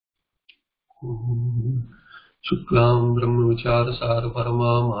शुक्लां ब्रह्म विचार सार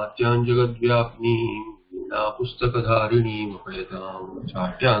परमा माद्यां जगद्व्यापिनी वीणा पुस्तकधारिणीं अभयदां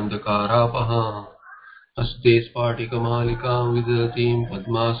चाट्यान्धकारापहां हस्ते स्फाटिकमालिकां विदधतीं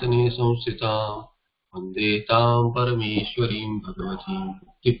पद्मासने संस्थितां वन्दे तां परमेश्वरीं भगवतीं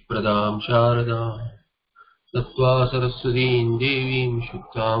मुक्तिप्रदां शारदां तत्त्वा सरस्वतीं देवीं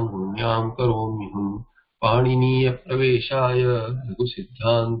शुद्धां पुण्यां करोम्यहं पाणिनीयप्रवेशाय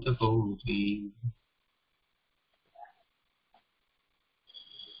लघुसिद्धान्तकौमुदी।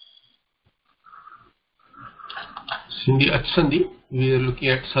 In the AchSandhi, we are looking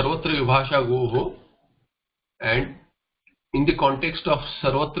at Sarvatra Vibhasha Goho, and in the context of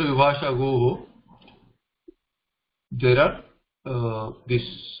Sarvatra Vibhasha Goho, there are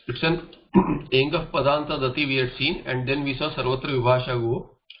it's an Eng of Padanta Dati we had seen, and then we saw Sarvatra Vibhasha Goho.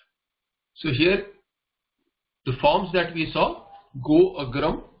 So here, the forms that we saw, Go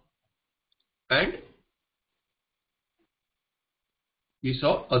Agram, and we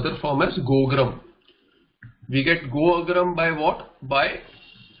saw other form as Gogram. We get Go Agram by what? By,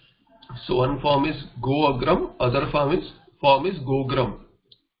 so one form is Go Agram, other form is Gogram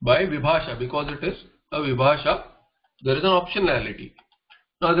by Vibhasha, because it is a Vibhasha. There is an optionality.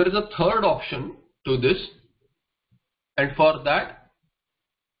 Now there is a third option to this, and for that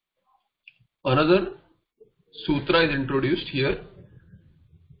another sutra is introduced here,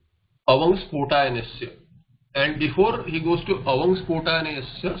 Avang Spotayanasya. And before he goes to Avang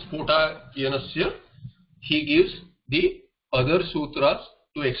Spotayanasya, he gives the other sutras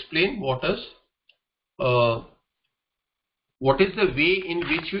to explain what is the way in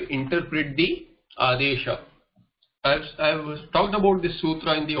which you interpret the Adesha. I've talked about this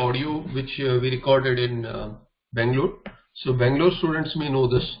sutra in the audio which we recorded in Bangalore. So Bangalore students may know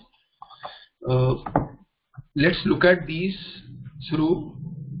this. Let's look at these through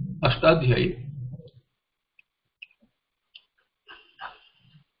Ashtadhyayi.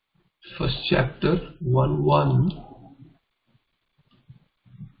 First chapter 1.1.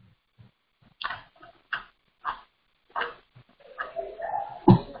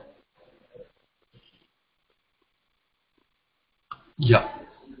 Yeah.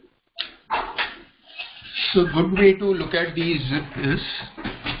 So good way to look at these is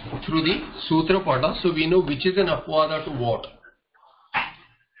through the Sutra Pada, so we know which is an Apvada to what.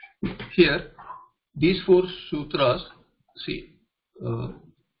 Here, these four sutras, see,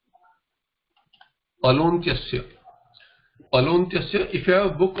 Alontyasya. Alontyasya, if you have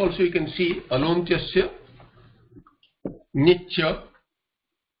a book also you can see Alontyasya, Nitya,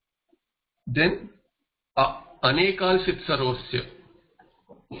 then Anekalshit Sarvasya,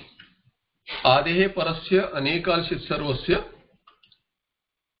 Adehe Parasya, Anekalshit Sarvasya.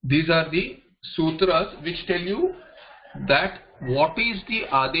 These are the sutras which tell you that what is the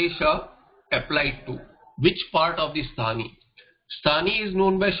Adesha applied to, which part of the Sthani. Sthani is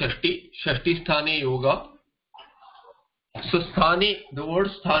known by Shashti, Shashti Sthane Yoga. So Sthane, the word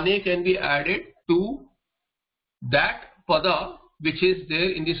Sthane can be added to that Pada which is there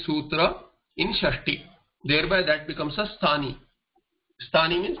in the sutra in Shashti. Thereby that becomes a Sthani.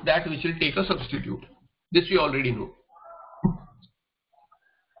 Sthani means that which will take a substitute. This we already know.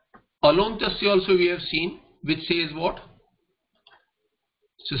 Alontyasya also we have seen, which says what?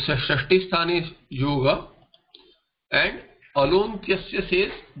 So Shashti Sthane is Yoga, and Alontyasya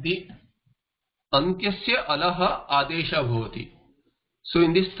says the Antyasya Alaha Adesha Bhavati. So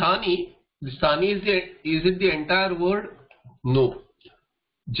in this Sthani is it the entire word? No.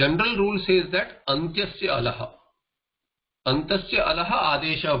 General rule says that Antyasya Alaha. Antasya Alaha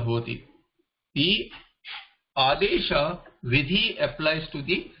Adesha Bhavati. The Adesha Vidhi applies to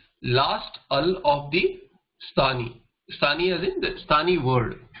the last Al of the Sthani. Sthani as in the Sthani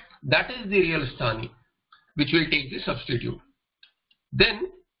word. That is the real Sthani, which will take the substitute.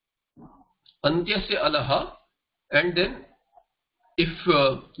 Then Antyasya Alaha, and then if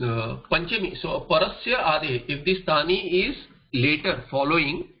Panchami, so Parasya Ade, if the Sthani is later,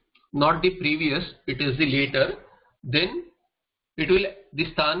 following, not the previous, it is the later, then it will, the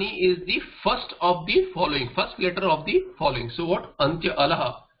Sthani is the first of the following, first letter of the following. So what? Antya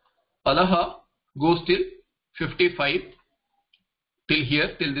Alaha. Alaha goes till 55, till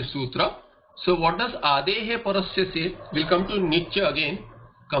here, till the sutra. So what does Adehe Parasya say? We'll come to Nitya again,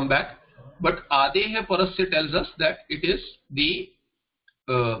 come back. But Adehe Parasya tells us that it is the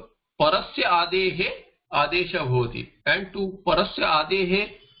Parasya Adehe Adesha Bhavati. And to Parasya Adehe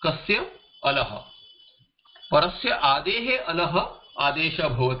Kasya Alaha. Parasya Adehe Alaha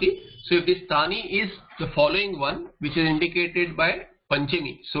Adesha Bhavati. So if the Sthani is the following one, which is indicated by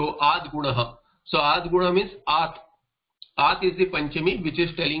Panchami. So Ad Gunaha. So Ad Guna means At. At is the Panchami, which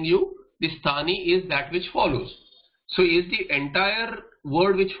is telling you the sthani is that which follows. So is the entire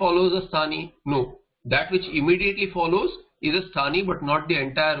word which follows a sthani? No. That which immediately follows is a sthani, but not the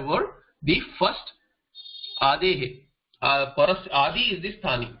entire word. The first adehe, paras adi is the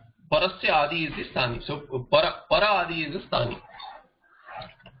sthani. Parasya adi is the sthani. So para adi is the sthani.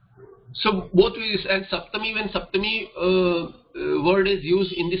 So both ways, and saptami, when saptami word is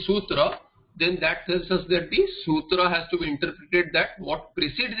used in the sutra, then that tells us that the sutra has to be interpreted that what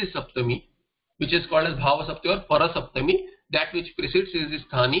precedes the saptami, which is called as bhava saptami or para saptami, that which precedes is the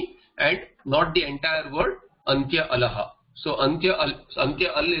sthani and not the entire word antya alaha. So antya al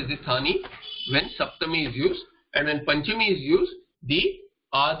is the sthani when saptami is used, and when panchami is used, the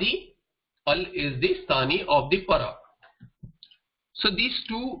adi al is the sthani of the para. So these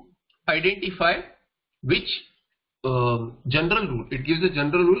two identify which general rule. It gives a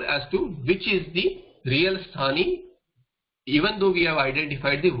general rule as to which is the real sthani, even though we have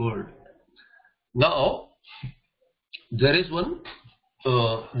identified the word. Now there is one.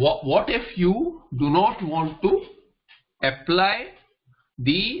 What if you do not want to apply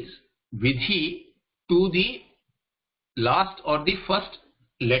these vidhi to the last or the first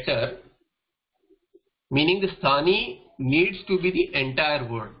letter, meaning the sthani needs to be the entire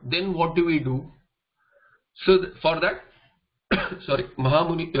word? Then what do we do? So for that, sorry,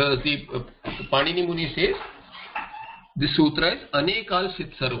 Mahamuni, the Panini Muni says the sutra is anekal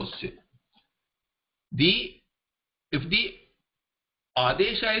sit sarvasya. If the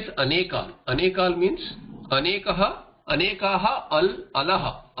adesha is anekal means anekaha anekaha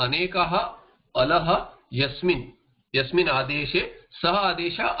alaha yasmin adeshe saha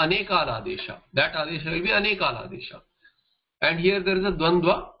adesha anekal adesha. That adesha will be anekal adesha. And here there is a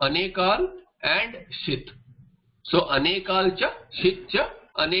dvandva, anekal and shit. So anekal cha shit cha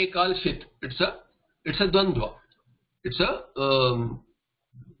anekal shit. It's a dvandva. It's a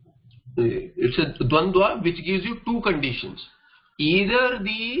dvandva which gives you two conditions. Either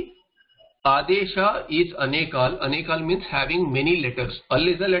the adesha is anekal. Anekal means having many letters. Al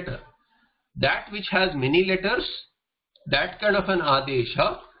is a letter. That which has many letters, that kind of an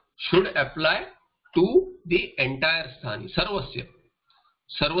adesha should apply to the entire sthani. Sarvasya.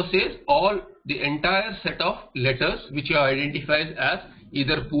 Sarva says all the entire set of letters which you identify as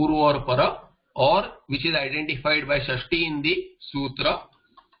either purva or para, or which is identified by shashti in the sutra,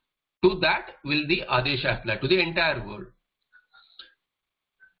 to that will the adesha apply, to the entire word.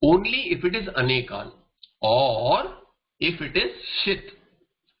 Only if it is anekal, or if it is shit.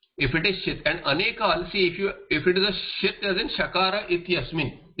 If it is shit and anekal, see if it is a shit as in shakara it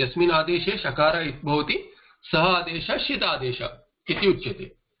yasmin adeshe shakara it bhavati saha adesha shit adesha iti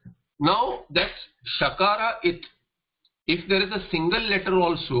uchyate. Now that shakara it, if there is a single letter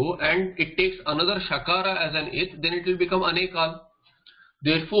also and it takes another shakara as an it, then it will become anekal.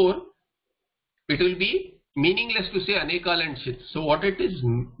 Therefore it will be meaningless to say anekal and shit. So what it is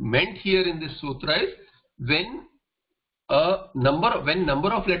meant here in this sutra is when number of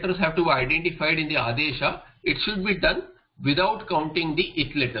letters have to be identified in the adesha, it should be done without counting the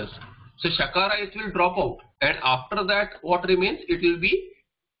it letters. So shakara it will drop out, and after that what remains, it will be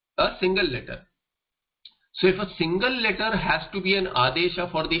a single letter. So if a single letter has to be an adesha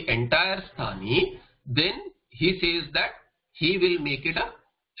for the entire sthani, then he says that he will make it a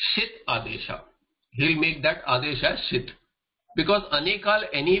shit adesha. He will make that adesha shit, because anekal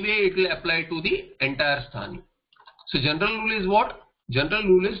anyway it will apply to the entire sthani. So general rule is what? General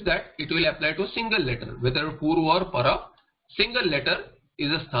rule is that it will apply to a single letter, whether purva or para. Single letter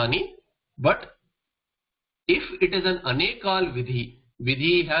is a sthani, but if it is an anekal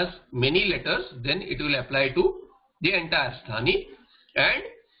vidhi has many letters, then it will apply to the entire sthani. And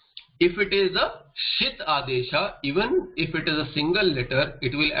if it is a shit adesha, even if it is a single letter,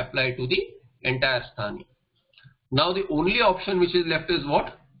 it will apply to the entire sthani. Now the only option which is left is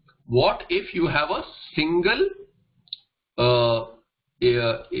what? What if you have a single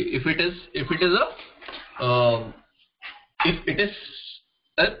if it is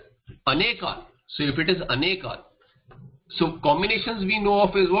an anekal. So if it is anekal, so combinations we know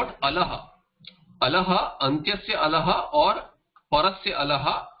of is what? Alaha, antyasya alaha or parasya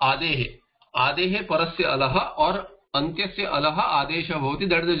alaha adehe parasya alaha or antyasya alaha adesha bhavati.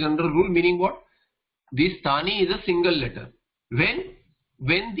 That is the general rule, meaning what? The sthani is a single letter. When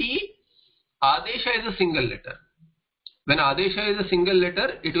the adesha is a single letter. When adesha is a single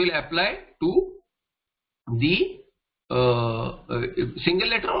letter, it will apply to the single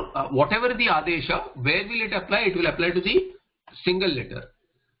letter, whatever the adesha, where will it apply? It will apply to the single letter.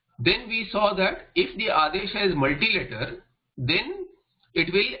 Then we saw that if the adesha is multi-letter, then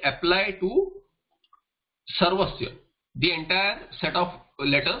it will apply to sarvasya, the entire set of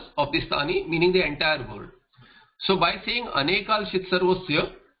letters of the sthani, meaning the entire word. So by saying anekal shit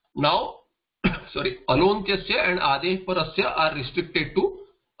sarvasya, now alontyasya and adeh parasya are restricted to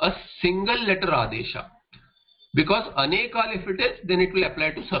a single letter adesha. Because anekal if it is, then it will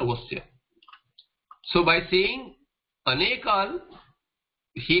apply to sarvasya. So by saying anekal,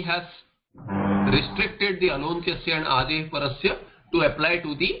 he has restricted the alontyasya and adeh parasya to apply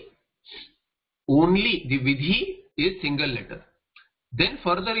to the only the vidhi is single letter. Then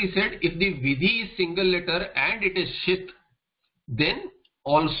further he said, if the vidhi is single letter and it is shit, then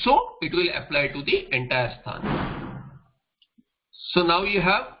also it will apply to the entire sthana. So now you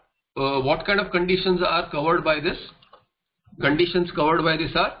have what kind of conditions are covered by this? Conditions covered by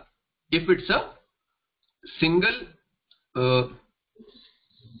this are, if it's a single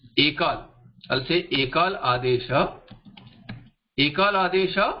ekal, I'll say ekal adesha. Ekal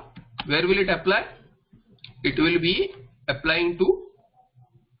adesha, where will it apply? It will be applying to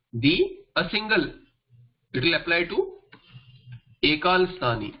a single. It will apply to ekal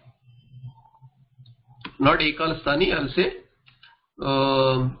sthani. Not ekal sthani, I'll say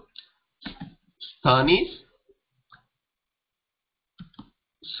sthanis.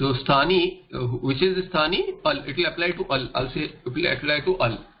 So sthani, which is the sthani? Al. It will apply to al. I'll say it will apply to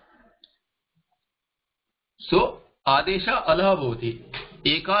al. So adesha alah bhavati.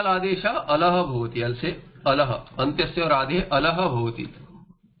 Ekal adesha alah bhavati. I'll say alah. Antyasya or adhe alah bhavati.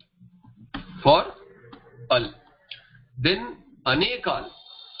 For al. Then anekal.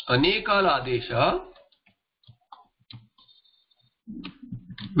 Anekal adesha,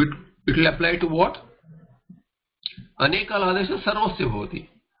 it will apply to what? Anekal adesha sarvasya bhavati.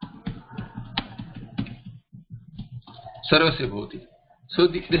 Sarvasya bhavati. So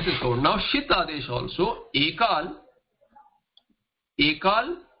this is covered. Now shit adesha also. Ekal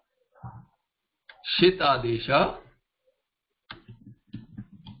shit adesha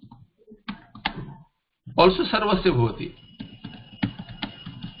also sarvasya bhavati.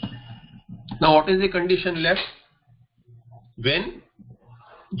 Now what is the condition left? When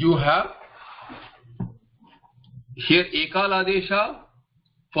you have here ekal adesha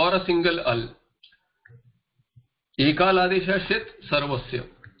for a single al. Ekal adesha shit sarvasya.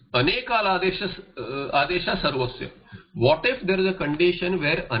 Anekal adesha sarvasya. What if there is a condition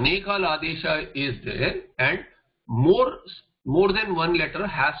where anekal adesha is there and more than one letter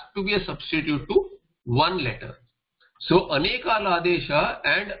has to be a substitute to one letter? So anekal adesha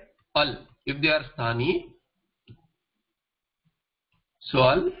and al, if they are sthani, so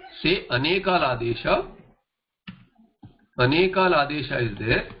I'll say anekal adesha is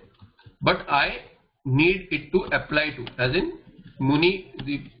there, but I need it to apply to, as in Muni,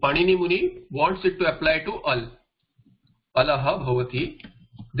 the Panini Muni wants it to apply to al. Alaha bhavati.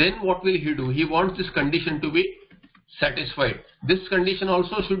 Then what will he do? He wants this condition to be satisfied. This condition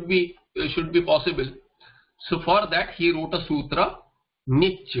also should be possible. So for that he wrote a sutra,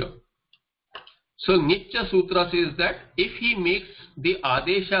 Nitya. So Nitya sutra says that if he makes the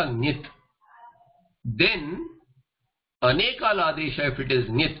adesha nit, then anekal adesha if it is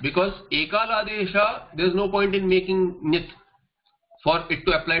nit, because ekal adesha there is no point in making nit for it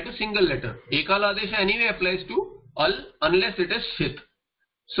to apply to single letter. Ekal adesha anyway applies to al unless it is shit.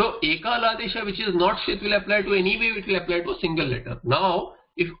 So ekal adesha which is not shit will apply to anyway, it will apply to a single letter. Now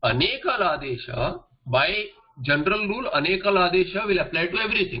if anekal adesha, by general rule anekal adesha will apply to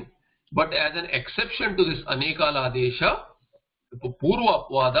everything. But as an exception to this anekal adesha, purva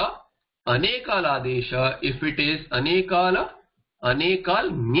apvada, anekal adesha, if it is anekal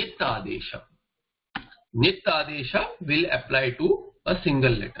nit adesha. Nit adesha will apply to a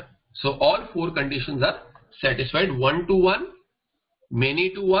single letter. So all four conditions are satisfied: one to one, many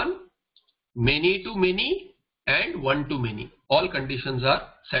to one, many to many, and one to many. All conditions are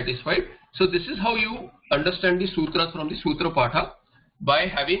satisfied. So this is how you understand the sutras from the Sutra Patha, by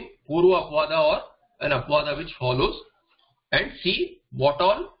having Purva Apvada or an Apvada which follows, and see what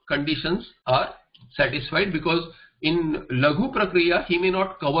all conditions are satisfied, because in Laghu Prakriya he may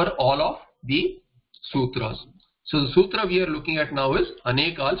not cover all of the sutras. So the sutra we are looking at now is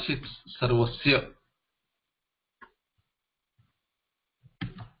Anekal Shit Sarvasya.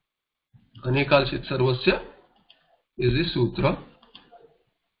 Anekal Shit Sarvasya is the sutra.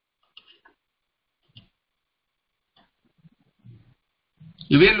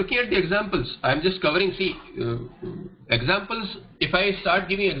 We are looking at the examples. I am just covering, see, examples. If I start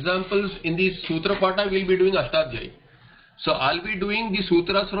giving examples in the Sutra Pata, we will be doing Ashtadhyayi. So I will be doing the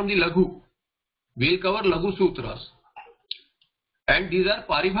sutras from the Laghu. We will cover Laghu Sutras. And these are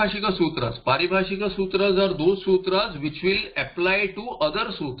Paribhashika Sutras. Paribhashika Sutras are those sutras which will apply to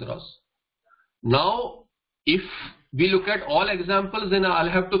other sutras. Now, if we look at all examples, then I'll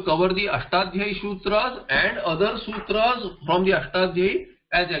have to cover the Ashtadhyayi Sutras and other Sutras from the Ashtadhyayi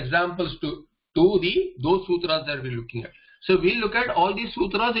as examples to those Sutras that we're looking at. So we'll look at all these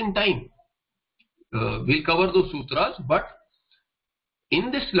Sutras in time. We'll cover those Sutras, but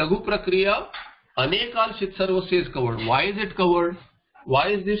in this Laghu Prakriya, Anekal Shit Sarvasya is covered. Why is it covered? Why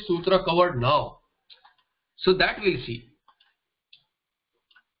is this Sutra covered now? So that we'll see.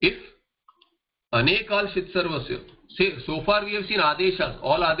 If Anekal Shit Sarvasya, say so far we have seen Adeshas,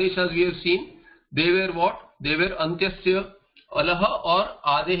 all Adeshas we have seen, they were what? They were Antyasya Alaha or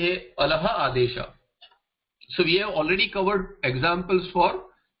Adehe Alaha Adesha. So we have already covered examples for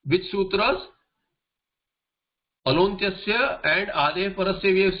which Sutras? Alontyasya and Adehe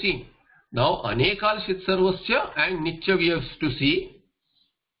Parasya we have seen. Now Anekal Shit Sarvasya and Nitya we have to see.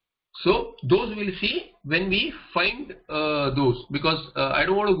 So those we'll see when we find those, because I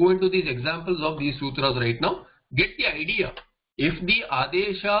don't want to go into these examples of these sutras right now. Get the idea. If the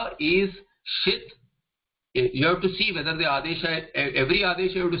Adesha is Shit, you have to see whether the Adesha, every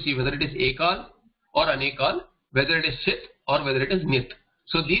Adesha you have to see whether it is Ekal or Anekal, whether it is Shit or whether it is Nit.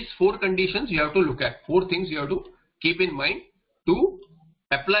 So these four conditions you have to look at, four things you have to keep in mind to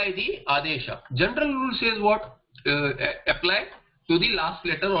apply the Adesha. General rule says what? Apply to the last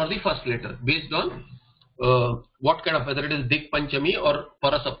letter or the first letter based on what kind of, whether it is Dik Panchami or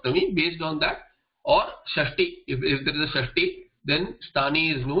Parasaptami, based on that, or Shashti. If there is a Shashti, then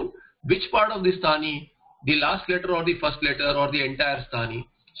Sthani is known. Which part of the Sthani, the last letter or the first letter or the entire Sthani?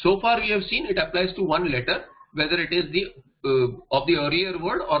 So far we have seen it applies to one letter, whether it is the of the earlier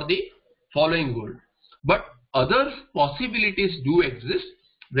word or the following word. But other possibilities do exist,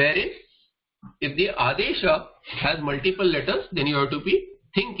 wherein if the Adesha has multiple letters, then you have to be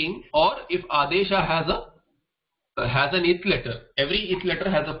thinking, or if Adesha has an ith letter, every ith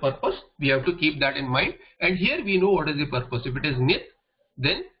letter has a purpose, we have to keep that in mind. And here we know what is the purpose. If it is Nit,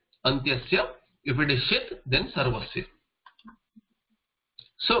 then Antyasya. If it is Shit, then Sarvasya.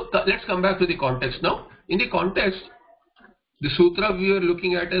 So let's come back to the context now. In the context, the sutra we are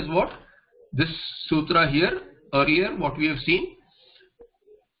looking at is what? This sutra here, earlier what we have seen,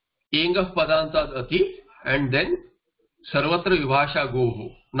 Engah Padantad Ati, and then Sarvatra Vibhasha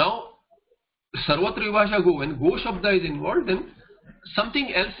Goho. Now Sarvatra Vibhasha Go, when Go Shabda is involved, then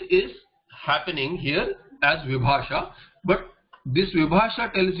something else is happening here as Vibhasha, but this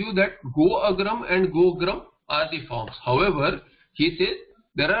Vibhasha tells you that Go Agram and Go Gram are the forms. However, he says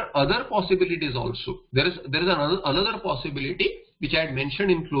there are other possibilities also. There is another possibility which I had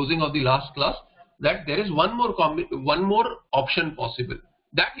mentioned in closing of the last class, that there is one more option possible.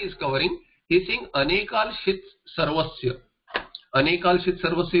 That he is covering. He is saying Anekal Shit Sarvasya. Anekal Shit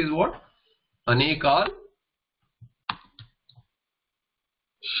Sarvasya is what? Anekal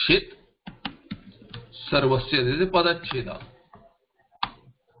Shit Sarvasya. This is a Padacheda.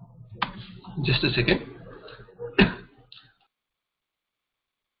 Just a second.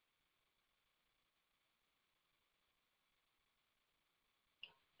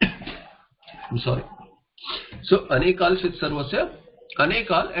 I'm sorry. So Anekal Shit Sarvasya,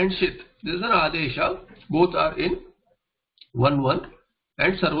 Anekal and Shit. This is an Adesha. Both are in 1-1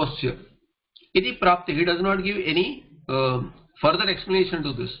 and Sarvasya. Iti Prapti. He does not give any further explanation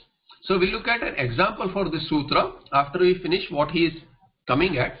to this. So we look at an example for this sutra after we finish what he is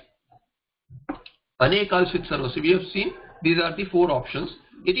coming at. Anekal Shit Sarvasya. We have seen these are the four options.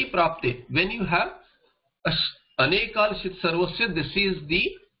 Iti Prapti. When you have Anekal Shit Sarvasya, this is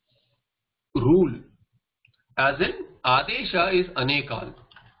the rule, as in Adesha is Anekal.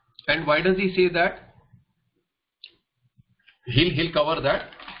 And why does he say that? He'll cover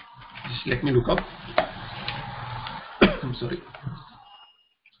that. Just let me look up. I'm sorry.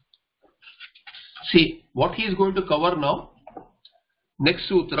 See what he is going to cover now. Next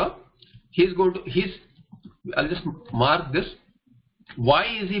sutra, I'll just mark this. Why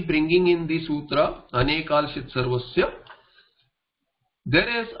is he bringing in the sutra Anekal Shit Sarvasya? There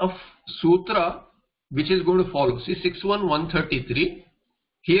is a sutra which is going to follow. See 6.1.133.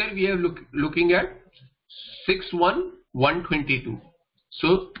 Here we are looking at 6.1.122.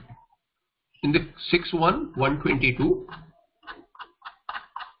 So in the 6.1.122,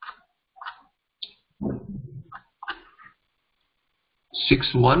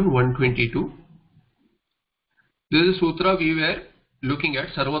 this is a sutra we were looking at,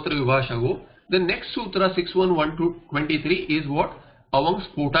 Sarvatra Vibhasha Go. The next sutra 6.1.123 is what? Avang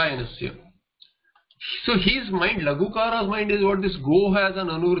Spotayanasya. So his mind, Lagukara's mind is what? This Go has an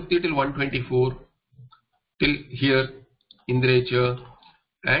Anuvritti till 124, till here, Indrecha,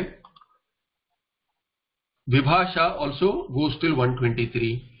 and Vibhasha also goes till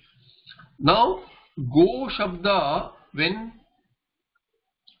 123. Now Go Shabda, when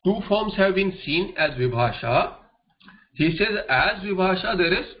two forms have been seen as Vibhasha, he says as Vibhasha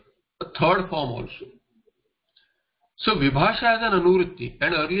there is a third form also. So Vibhasha has an Anuvritti,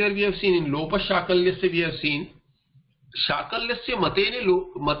 and earlier we have seen in Lopa Shakalyasya we have seen Shakalyasya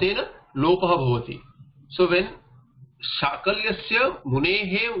matena Lopaha bhavati. So when Shakalyasya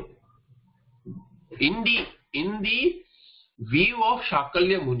Munehe, in the view of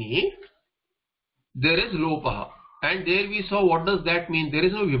Shakalya Muni, there is Lopaha, and there we saw what does that mean. There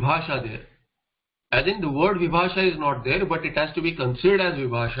is no Vibhasha there. As in the word Vibhasha is not there, but it has to be considered as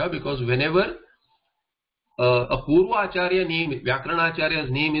Vibhasha, because whenever a Purva Acharya name, Vyakarana Acharya's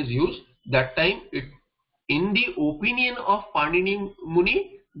name is used, that time in the opinion of Panini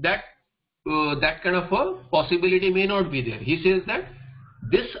Muni, that kind of a possibility may not be there. He says that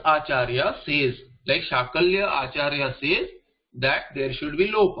this Acharya says, like Shakalya Acharya says, that there should be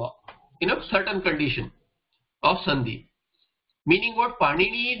Lopa in a certain condition of Sandhi. Meaning what?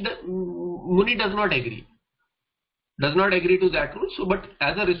 Panini Muni does not agree to that rule. So, but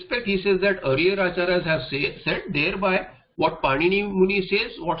as a respect, he says that earlier Acharyas have said thereby what Panini Muni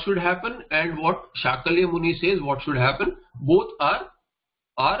says what should happen and what Shakalya Muni says what should happen, both are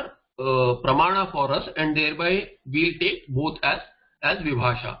pramana for us, and thereby we'll take both as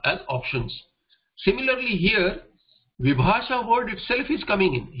Vibhasha, as options. Similarly here, Vibhasha word itself is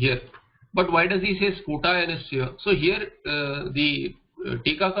coming in here. But why does he say Spotayanasya? So here the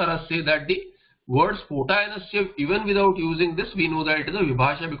Tikakaras say that the word Spotayanasya, even without using this, we know that it is a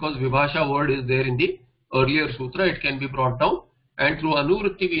Vibhasha, because Vibhasha word is there in the earlier sutra. It can be brought down, and through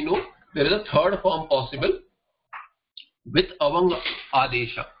Anuvritti we know there is a third form possible with Avang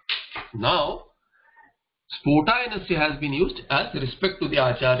Adesha. Now Spotayanasya has been used as respect to the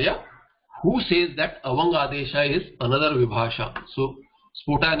Acharya who says that Avang Adesha is another Vibhasha. So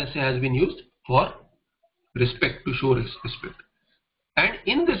Spotayanasya has been used for respect, to show respect. And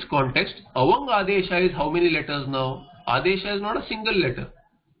in this context, Avang Adesha is how many letters now? Adesha is not a single letter.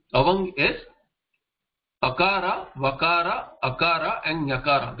 Avang is Akara, Vakara, Akara and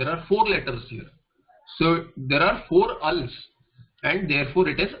Nyakara. There are 4 letters here. So there are 4 als, and therefore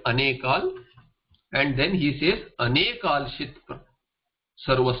it is Anekal. And then he says Anekal Shit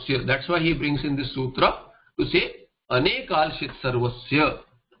Sarvasya. That's why he brings in this sutra to say Anekal Shit Sarvasya.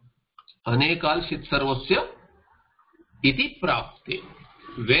 Anekal Shit Sarvasya iti prapte.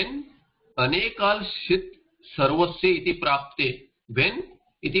 When Anekal Shit Sarvasya iti prapte, when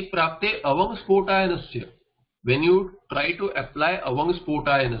iti prapte Avang Spotayanasya, when you try to apply Avang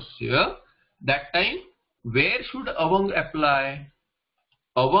Spotayanasya, that time where should Avang apply?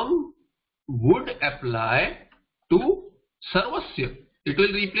 Avang would apply to Sarvasya. It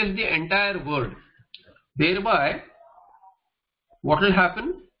will replace the entire word. Thereby, what will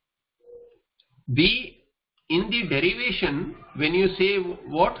happen? In the derivation, when you say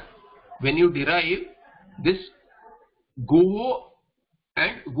what? When you derive this go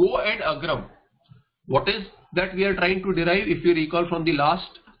and agram, what is that we are trying to derive? If you recall from the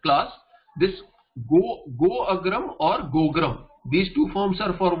last class, this go agram or gogram. These two forms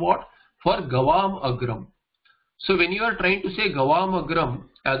are for what? For gavam agram. So when you are trying to say gavam agram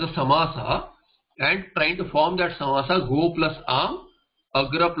as a samasa and trying to form that samasa, go plus am,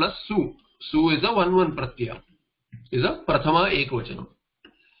 agra plus su. Su is a 1-1 pratyaya, is a prathama ekvachanam.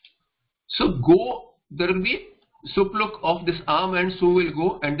 So go, there will be supluk of this am and su will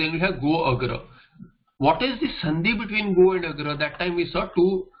go, and then we have go agra. What is the sandhi between go and agra? That time we saw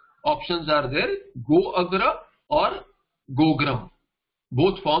 2 options are there, go agra or gogram.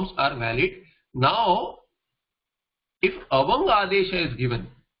 Both forms are valid. Now if Avang Adesha is given,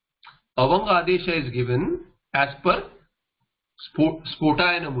 Avang Adesha is given as per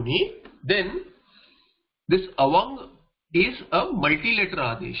Spotayana Muni, then this Avang is a multi-letter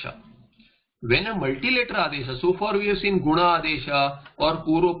Adesha. When a multi-letter Adesha, so far we have seen Guna Adesha or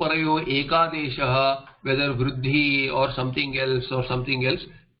Puro Parayo Ekadesha, whether Vruddhi or something else,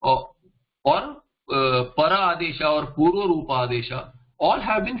 or Para Adesha or Puro Rupa Adesha, all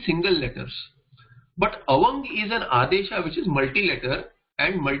have been single letters. But Avang is an Adesha which is multi-letter,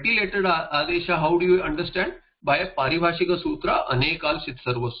 and multi-lettered Adesha, how do you understand? By a Paribhashika Sutra, Anekal Sit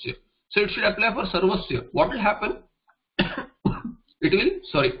Sarvasya. So it should apply for Sarvasya. What will happen? It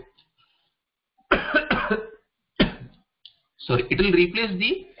will replace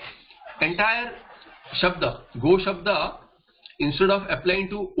the entire Shabda. Go Shabda, instead of applying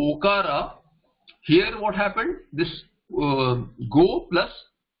to Okara, here what happened? This Go plus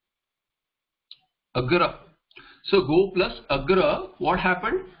Agra. So go plus Agra, what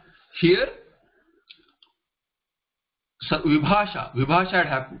happened? Here So Vibhasha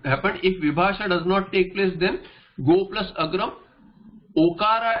had happened. If Vibhasha does not take place, then Go plus Agram,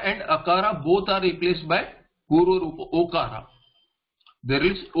 Okara and Akara both are replaced by Purva Rupa Okara. There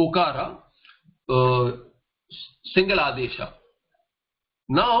is Okara, single Adesha.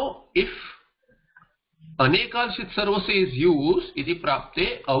 Now, if Anekalshit Sarvasya is used, iti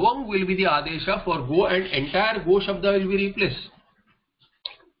prapte, Avang will be the Adesha for Go and entire Go Shabda will be replaced.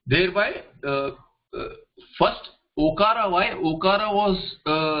 Thereby, first Okara, why? Okara was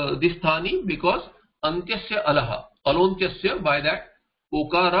the Sthani because Antyasya Alaha, Alontyasya, by that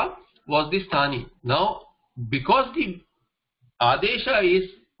Okara was the Sthani. Now, because the Adesha is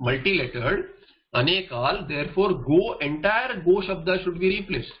multilettered, Anekal, therefore Go, entire Go Shabda should be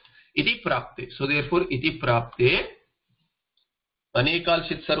replaced. Iti prapte. So therefore iti prapte, Anekal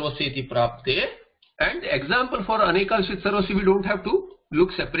Shit Sarvasya iti prapte. And the example for Anekal Shit Sarvasya we don't have to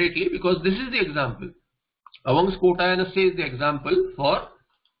look separately because this is the example. Avang's Kotayanasya is the example for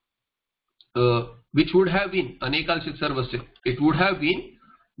which would have been Anekal Shit Sarvasya. It would have been,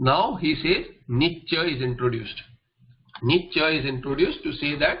 now he says Nitya is introduced. Nitya is introduced to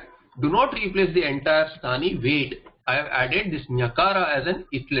say that do not replace the entire Sthani, wait. I have added this Nyakara as an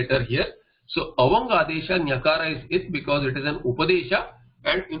it letter here. So Avang Adesha Nyakara is it because it is an Upadesha,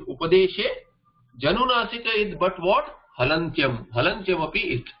 and in Upadeshe Janunasika is but what? Halantyam. Halantyam api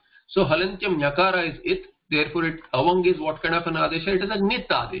it. So Halantyam Nyakara is it. Therefore it Avang is what kind of an Adesha? It is a Nit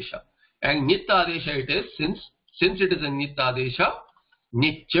Adesha. And Nit Adesha it is since it is a Nit Adesha,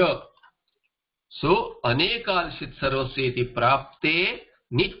 Nitya. So Anekal Shit Sarvasya iti prapte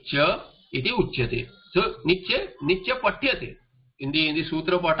Nitya iti uchyate. So Nitya patyate. In the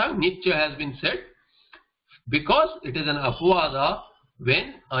Sutra Pata, Nitya has been said because it is an Apvada.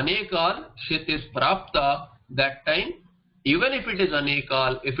 When Anekal Shit is prapta, that time, even if it is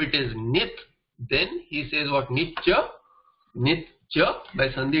Anekal, if it is Nit, then he says what? Nitya. Nitya. By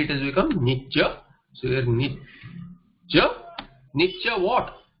Sandhi it has become Nitya. So here Nitya. Nitya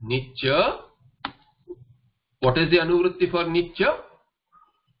what? Nitya. What is the Anuvritti for Nitya?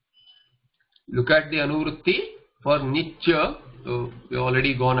 Look at the Anuvritti for Nitya. So we have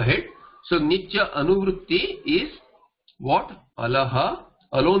already gone ahead. So Nitya Anuvritti is what? Alaha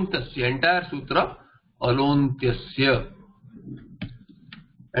Alontasya. Entire sutra Alontyasya.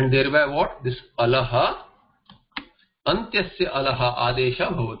 And thereby what? This Alaha Antyasya Alaha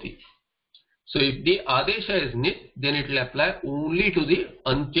Adesha Bhavati. So if the Adesha is Nit, then it will apply only to the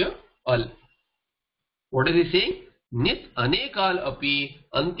Antya Al. What is he saying? Nit Anekal api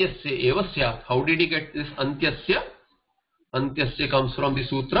Antyasya eva syat. How did he get this Antyasya? Antyasya comes from the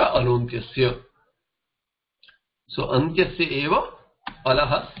sutra Alontyasya. So Antyasya eva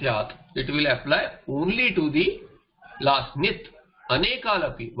alaha syat. It will apply only to the last Nit. Anekal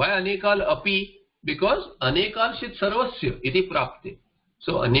api. Why Anekal api? Because Anekal Shit Sarvasya iti prapte.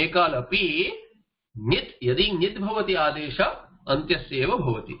 So Anekal api Nit yadi Nit bhavati Adesha Antyasya eva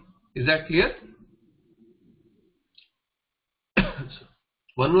bhavati. Is that clear?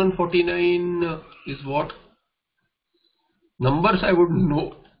 1149 is what? Numbers I wouldn't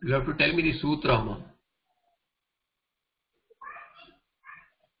know. You have to tell me the sutra.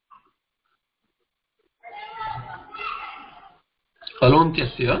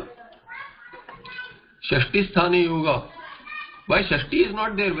 Alontyasya Shashti Sthani Yoga. Why Shashti is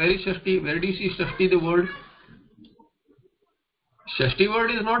not there? Where is Shashti? Where do you see Shashti the word? Shashti word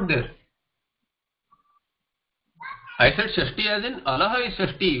is not there. I said Shashti as in Alaha is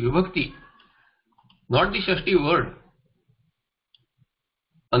Shashti, Vibhakti, not the Shashti word.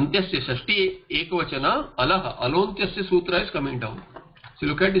 Antyasya Shashti Ekvachana Alaha. Alontyasya sutra is coming down. So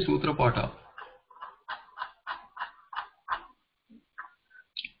look at the sutra pata.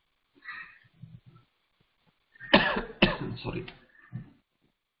 Sorry.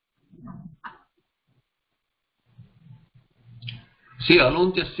 See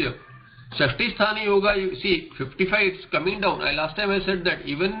Alontyasya. Shashti Sthani Yoga, you see 55 it's coming down. Last time I said that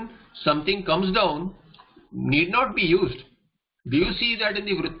even something comes down need not be used. Do you see that in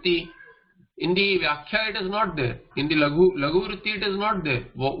the Vritti? In the Vyakhya it is not there. In the Laghu Vritti it is not there.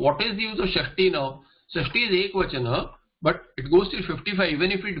 What is the use of Shashti now? Shashti is Ekvachana, but it goes till 55.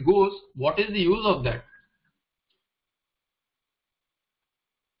 Even if it goes, what is the use of that?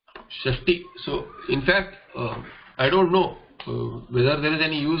 Shashti. So in fact, I don't know whether there is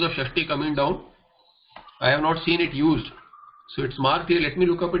any use of Shashti coming down. I have not seen it used. So it's marked here. Let me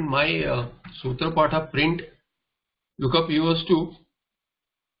look up in my Sutra Patha print. Look up yours too.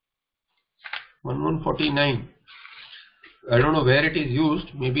 1149. I don't know where it is used.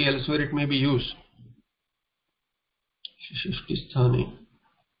 Maybe elsewhere it may be used. Shashti Sthani.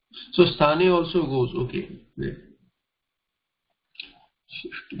 So Sthani also goes. Okay. Wait.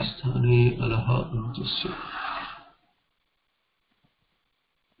 षष्ठीस्थाने अलः अन्त्यस्य.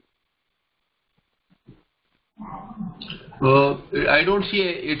 I don't see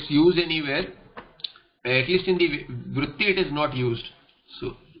its use anywhere. At least in the vritti it is not used.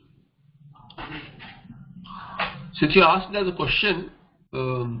 So, since you asked as a question,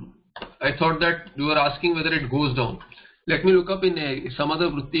 I thought that you were asking whether it goes down. Let me look up in some other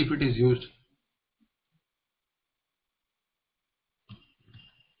vritti if it is used.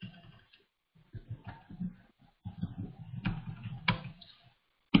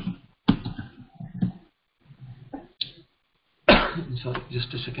 Sorry,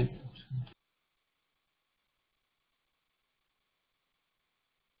 just a second.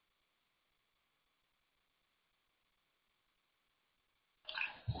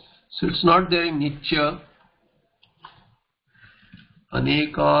 So it's not there in Nitya.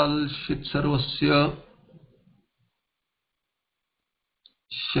 Anekalshit sarvasya.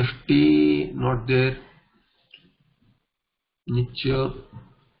 Shashti not there. Nitya.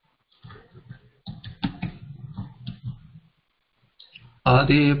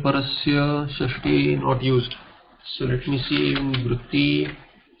 Ade parasya shashti not used. So let me see in vritti.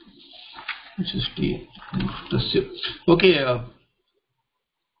 Shashti. Okay.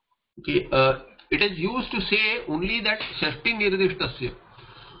 Okay. It is used to say only that shashti nirdishtasya.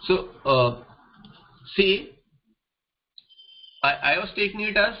 So see, I was taking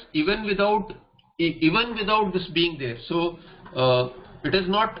it as even without this being there. So it is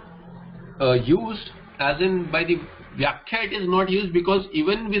not used as in by the Vyakhya. It is not used because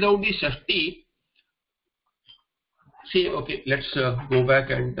even without the Shashti. See, okay, let's go back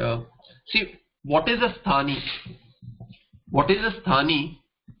and see what is a sthani. What is a sthani?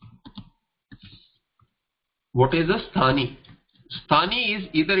 What is a sthani? Sthani is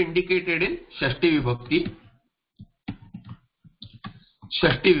either indicated in Shashti Vibhakti.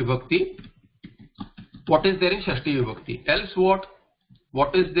 Shashti Vibhakti. What is there in Shashti Vibhakti? Else what?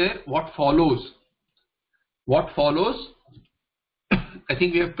 What is there? What follows? What follows? I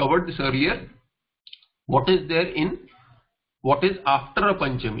think we have covered this earlier. What is there in? What is after a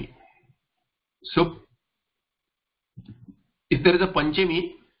Panchami? So, if there is a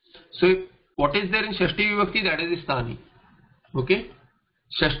Panchami, so what is there in Shashti Vibhakti? That is Sthani. Okay?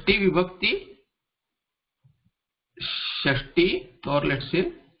 Shashti Vibhakti, Shashti, or let's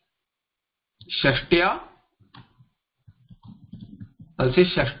say Shashtya, I'll say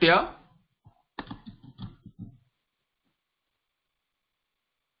Shashtya,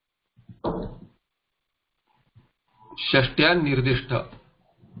 Shashtya Nirdishta.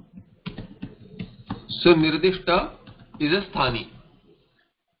 So Nirdishta is a Sthani.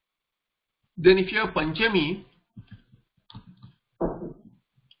 Then if you have Panchami,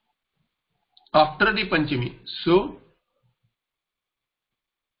 after the Panchami, so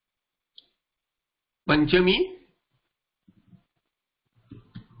Panchami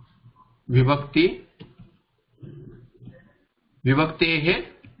Vibhakti Vibhaktehe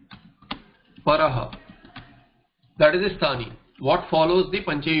Paraha, that is a Sthani. What follows the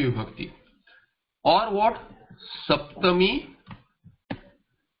Panchami Vibhakti? Or what? Saptami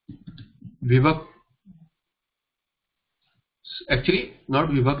Vibhakti. Actually, not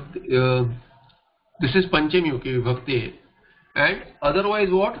Vibhakti. This is Panchami, okay, Vibhakti. And otherwise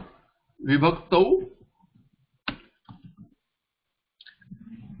what? Vibhaktau.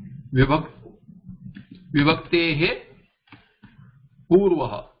 Vibhaktehe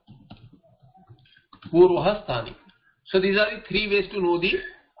Purvaha. Purvaha Sthani. So these are the three ways to know the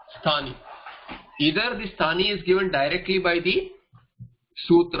Sthani. Either the Sthani is given directly by the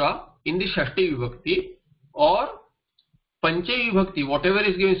Sutra in the Shashti Vibhakti, or Panchami Vibhakti, whatever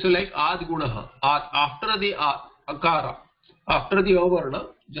is given, so like Ad Gunaha, Ad, after the Akara, after the Avarna.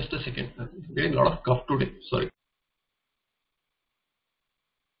 Just a second, I'm getting a lot of cough today, sorry.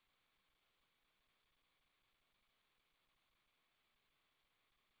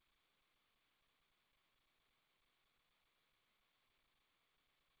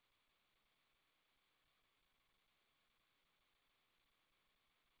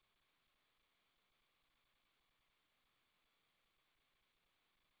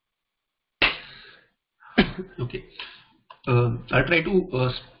 Okay, I'll try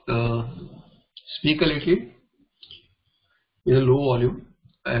to speak a little in a low volume.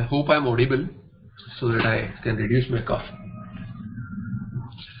 I hope I'm audible so that I can reduce my cough.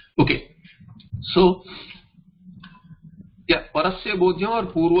 Okay, so yeah, Parasya Bodhyam or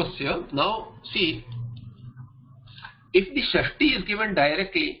Purvasya. Now see, if the Shashti is given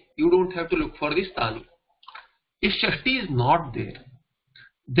directly, you don't have to look for the Sthani. If Shashti is not there,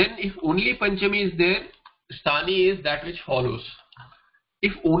 then if only Panchami is there, Sthani is that which follows.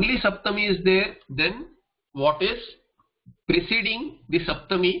 If only Saptami is there, then what is preceding the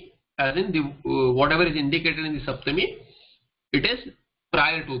Saptami, as in the whatever is indicated in the Saptami, it is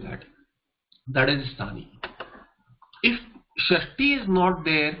prior to that. That is Sthani. If Shashti is not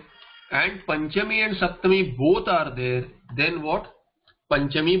there and Panchami and Saptami both are there, then what?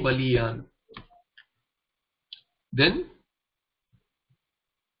 Panchami Baliyan. Then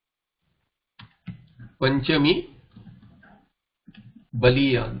Panchami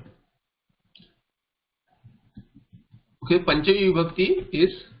Baliyan. Okay, Panchami Vibhakti is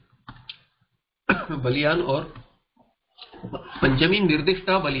Baliyan or Panchami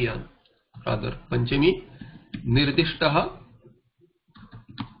Nirdishta Baliyan. Rather, Panchami Nirdishta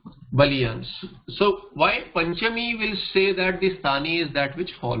Baliyan. So, why Panchami will say that the Sthani is that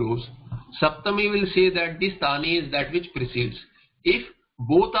which follows? Saptami will say that the Sthani is that which precedes. If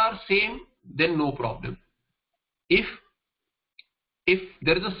both are same, then no problem. If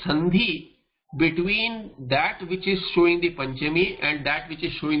there is a Sandhi between that which is showing the Panchami and that which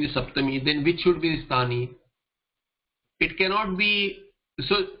is showing the Saptami, then which should be the Sthani? It cannot be.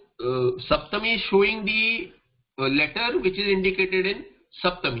 So, Saptami is showing the letter which is indicated in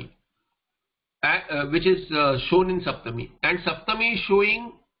Saptami, which is shown in Saptami, and Saptami is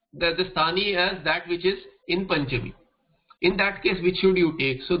showing the Sthani as that which is in Panchami. In that case, which should you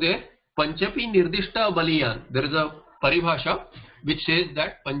take? So there, Panchami Nirdishta Baliyan, there is a paribhasha which says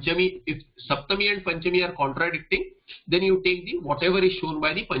that Panchami, if Saptami and Panchami are contradicting, then you take the whatever is shown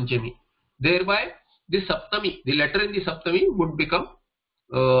by the Panchami. Thereby, the Saptami, the letter in the Saptami would become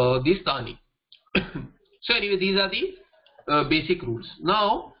the Sthani. So anyway, these are the basic rules.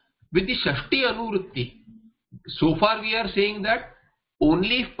 Now, with the Shashti Anuvritti, so far we are saying that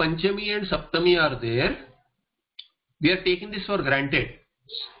only if Panchami and Saptami are there, we are taking this for granted.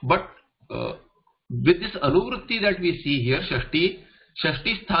 But with this Anuvritti that we see here, Shashti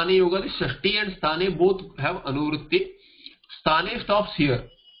Sthane Yoga, the Shashti and Sthane both have Anuvritti. Sthane stops here,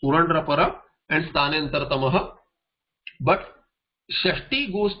 Purandrapara and Sthane Antartamaha. But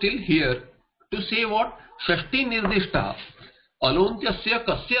Shashti goes till here to say what? Shashti Nirdishta Alontyasya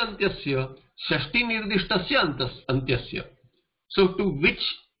Kasya Antyasya Shashti Nirdishtasya Antyasya. So to which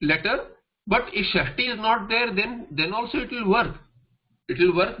letter? But if Shashti is not there, then also it will work. It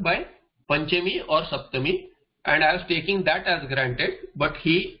will work by Panchami or Saptami, and I was taking that as granted, but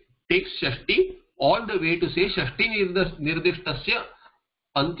he takes Shashti all the way to say Shashti Nirdishtasya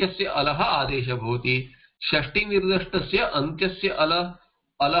Antyasya Alaha Adesha Bhavati. Shashti Nirdishtasya Antyasya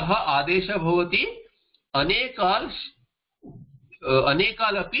Alaha Adesha Bhavati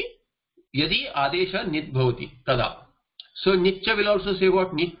Anekalapi Yadi Adesha Nit Bhavati Tada. So Nitya will also say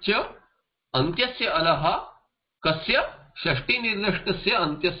what? Nitya Antyasya Alaha Kasya Shashti Nirdishtasya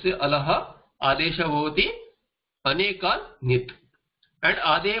Antyasya Alaha Adesha Bhavati Anekal Nit. And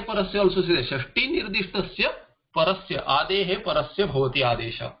Adehe Parasya also says Shashti Nirdishtasya Parasya Adehe Parasya Bhavati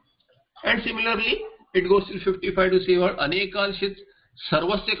Adesha. And similarly, it goes till 55 to say what? Anekal Shit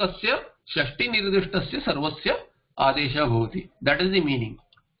Sarvasya Kasya Shashti Nirdishtasya Sarvasya Adesha Bhavati. That is the meaning.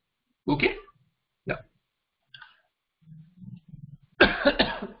 Okay? Yeah.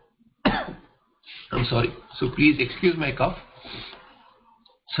 I'm sorry. So please excuse my cough.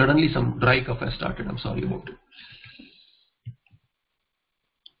 Suddenly some dry cough has started. I'm sorry about it.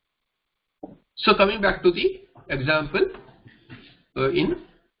 So coming back to the example in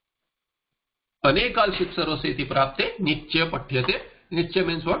Anekal Shit Sarvasya iti prapte Nitya Pathyate. Nitya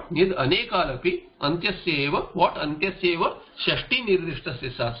means what? Nid Anekalapi Antyasya eva. What? Antyasya eva Shashti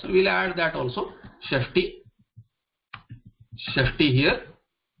Nirdishtasya sa. So we'll add that also. Shashti here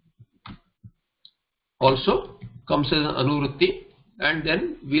also comes as an Anuvritti, and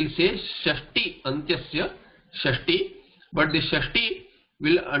then we'll say Shashti Antyasya Shashti, but the Shashti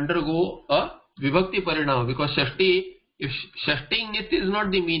will undergo a Vibhakti Parinama, because Shashti, if Shashti Nit is not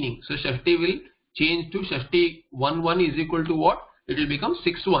the meaning, so Shashti will change to Shashti 1 is equal to what? It will become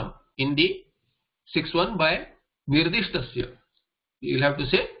 6-1 in the 6-1 by Nirdishtasya. You will have to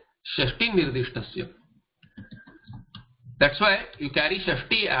say Shashti Nirdishtasya. That's why you carry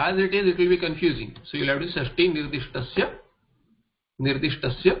Shashti as it is, it will be confusing. So you will have to say Shashti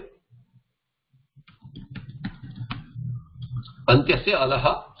Nirdishtasya Antyasya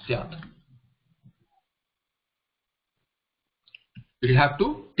Alaha Syat. You will have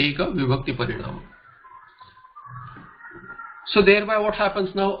to take a Vibhakti Parinama. So thereby what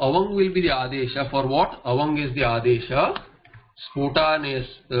happens now? Avang will be the Adesha. For what? Avang is the Adesha.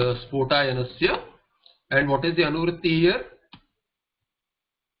 Spotayanasya. And what is the Anuvritti here?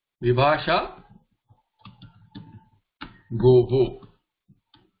 Vibhasha Goho.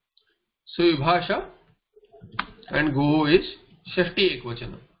 So Vibhasha and Goho is Shashti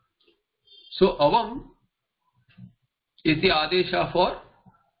Ekvachana. So Avam is the Adesha for,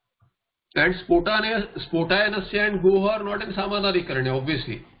 and Spotayanasya and Goha are not in Samanadikaranya,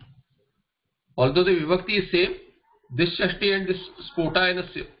 obviously. Although the Vibhakti is same, this Shashti and this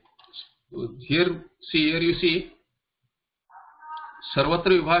Spotayanasya. Here you see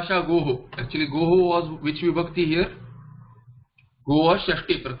Sarvatra Vibhasha Goho. Actually Goho was which Vibhakti here? Go was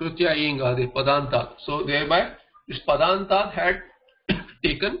Shashti, Prakrutya Enga, the Padantat. So thereby this Padantat had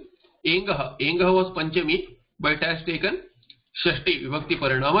taken Engaha. Engaha was Panchami, but it has taken Shashti, Vibhakti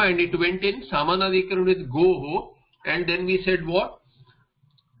Parinama, and it went in Samanadikaran with Goho, and then we said what?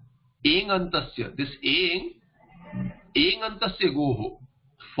 Eng Antasya. This Eng Antasya Goho.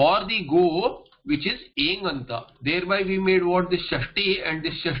 For the Go, which is Eng Anta. Thereby we made what? This Shashti, and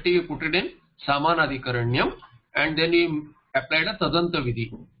this Shashti we put it in Samanadikaranyam, and then we applied a Tadanta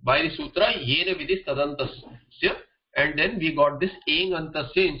Vidhi. By the Sutra, Yena Vidhi Tadantasya, and then we got this Eng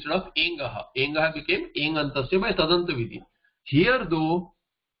Antasya instead of Engaha. Engaha became Eng Antasya by Tadanta Vidhi. Here though,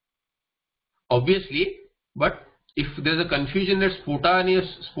 obviously, but if there is a confusion that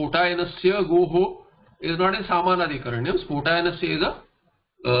Spotayanasya Goho is not a Samanadikaranyam, Spotayanasya is a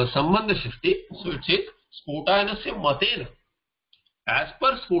Sambandha Shashti, so it says Spotayanasya Matena. As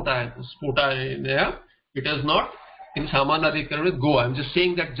per Spotayanaya, it is not in Samanadikaranam with Go. I am just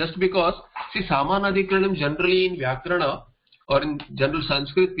saying that just because, see, Samanadikaranam generally in Vyakarana or in general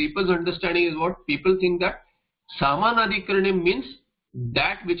Sanskrit, people's understanding is what? People think that Samanadikaranam means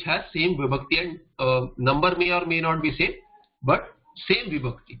that which has same Vibhakti and number may or may not be same, but same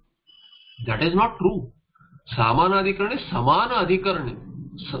Vibhakti. That is not true. Samanadikaranam is Samana Adhikaranam.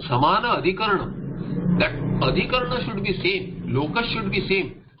 Samana Adhikaranam. That Adhikarana should be same. Locus should be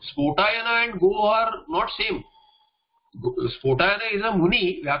same. Spotayana and Go are not same. Spotayana is a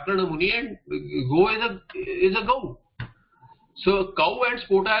Muni, Vyakarana Muni, and Go is a Gau. So cow and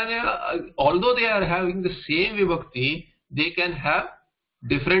Spotayana, although they are having the same Vibhakti, they can have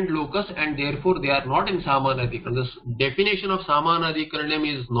different locus, and therefore they are not in Samanadikaranam. The definition of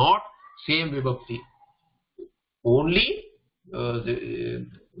Samanadikaranam is not same Vibhakti. Only,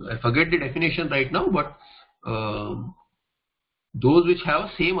 I forget the definition right now, but those which have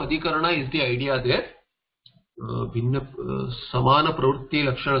same Adhikarana is the idea there. Samana Pravritti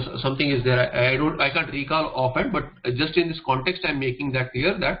Lakshana, something is there. I can't recall offhand, but just in this context I am making that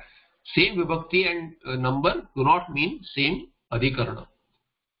clear that same Vibhakti and number do not mean same Adhikarana.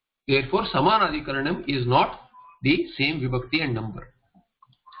 Therefore, Samana Adhikaranam is not the same Vibhakti and number.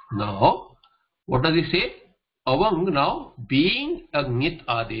 Now, what does he say? Avang, now being a Nit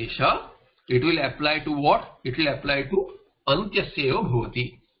Adesha, it will apply to what? It will apply to Antyasya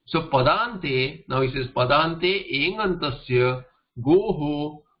Bhavati. So Padante, now he says Padante Engantasya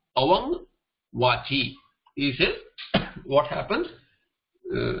Goho Avang Vachi. He says what happens?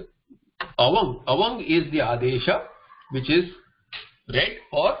 Avang is the Adesha which is read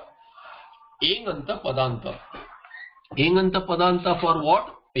for Enganta Padanta. Enganta Padanta for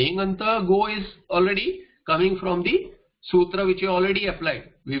what? Enganta Go is already coming from the Sutra which you already applied.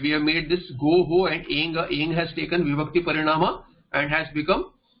 We have made this Go Ho and Eng has taken Vibhakti Parinama and has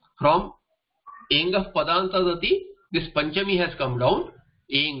become from Enga Padanta Dati. This Panchami has come down,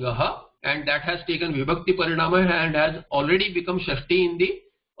 Engaha, and that has taken Vibhakti Parinama and has already become Shashti in the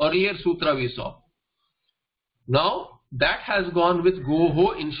earlier Sutra we saw. Now that has gone with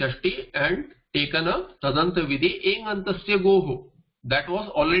Goho in Shashti and taken a Tadanta Vidhi Engantasya Goho. That was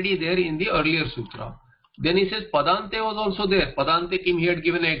already there in the earlier Sutra. Then he says Padante was also there. Padante Kim, he had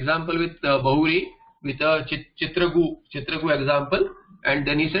given an example with Bahuri, with a Chitragu example, and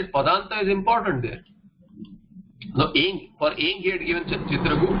then he said Padanta is important there. Now for Eng he had given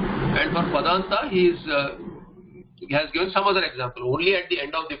Chitragu, and for Padanta he has given some other example only at the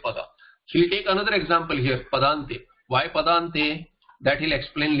end of the Pada. So he'll take another example here, Padante. Why Padante? That he'll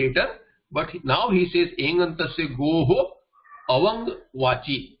explain later. But now he says Engantasya Goho Avang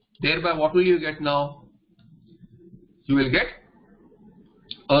Vachi. Thereby what will you get now? You will get,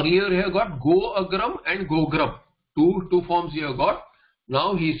 earlier you have got Go Agram and Gogram. Two forms you have got.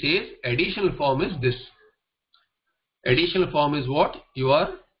 Now he says additional form is this. Additional form is what? You are,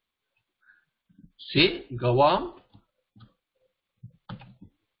 say, Gavam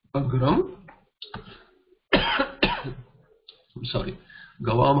Agram. Sorry,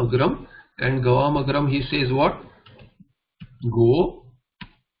 Gavam Agram, and Gavam Agram he says what? Go.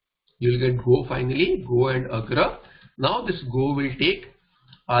 You will get Go finally, Go and Agra. Now this Go will take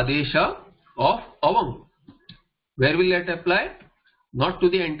Adesha of Avang. Where will that apply? Not to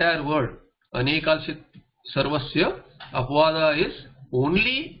the entire word. Anekalshit Sarvasya Apvada is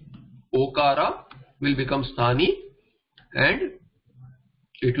only Okara will become Sthani, and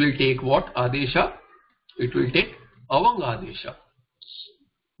it will take what adesha? It will take avang adesha.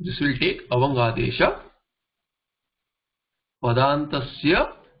 This will take avang adesha.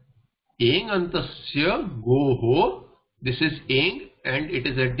 Padantasya eng antasya goho. This is eng and it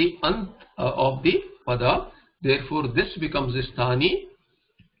is at the ant of the pada. Therefore, this becomes the sthani.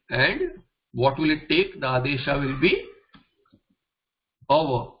 And what will it take? The adesha will be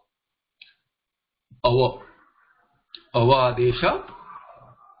ava. Ava adesha,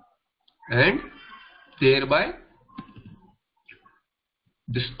 and thereby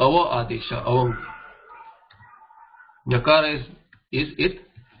this ava adesha, avang. Nyakara is it.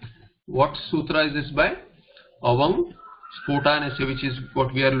 What sutra is this by? Avang spotanasya, which is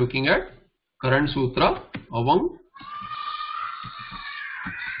what we are looking at. Current sutra, avang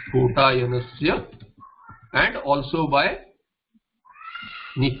spotayanasya, and also by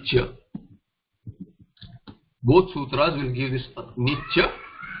nichya. Both sutras will give this nichya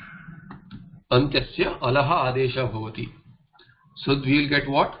antyasya alaha adesha bhavati. So we will get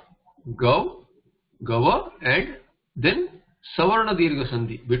what? Gav, gava, and then savarna dirgha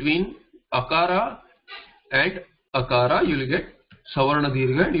sandhi. Between akara and akara you will get savarna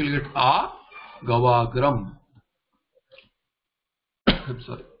dirgha and you will get a gavagram.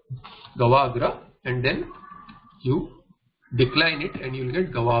 Sorry, gavagra, and then you decline it and you will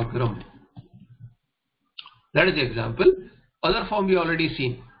get gavagram. That is the example. Other form we already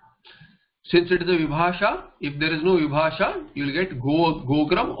seen. Since it is a vibhasha, if there is no vibhasha, you will get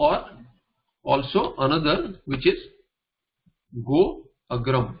gogram, or also another which is go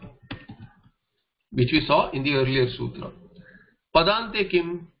agram, which we saw in the earlier sutra. Padante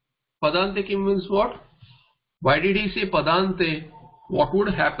kim. Padante kim means what? Why did he say padante? What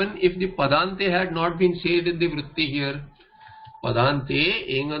would happen if the padante had not been said in the vritti here? Padante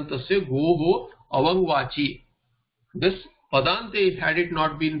engantasya goho avangvachi. This padante, had it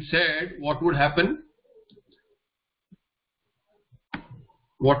not been said, what would happen?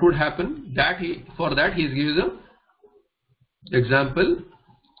 What would happen? For that he gives an example.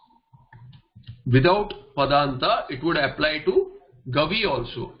 Without padanta, it would apply to gavi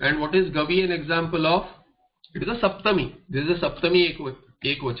also. And what is gavi an example of? It is a saptami. This is a saptami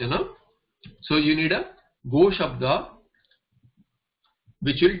ekvachana. So you need a go shabda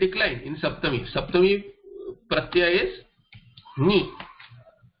which will decline in saptami. Saptami pratyaya is ni.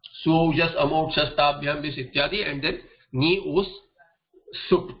 So just amount shastabhyam bis ityadi, and then ni os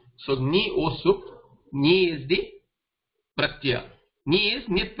sup. So ni os sup. Ni is the pratyaya. Ni is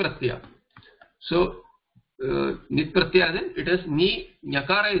nit pratyaya. So nit pratyaya, then it is ni,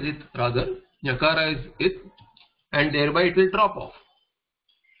 nyakara is it rather. Nyakara is it, and thereby it will drop off.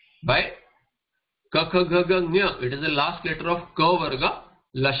 By ka kha ga ga nya, it is the last letter of ka varga.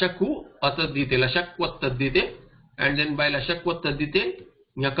 Lashaku atadite, lashakvat tadite, and then by lashakvat tadite,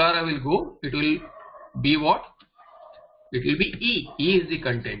 nyakara will go. It will be what? It will be e. E is the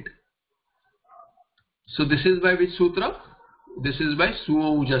content. So this is by which sutra? This is by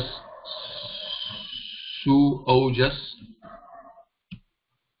suaujas. Suaujas.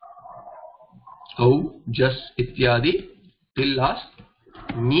 Aujas ityadi till last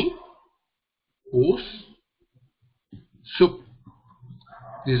ni os sup.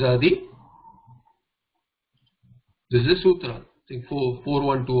 These are the. This is sutra. I think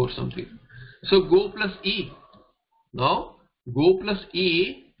 412 or something. So go plus e. Now go plus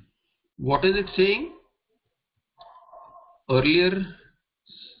e. What is it saying? Earlier,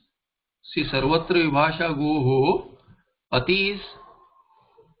 see, sarvatra vibhasha goho. Ati is.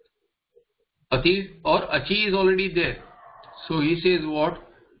 Ati or achi is already there. So he says what?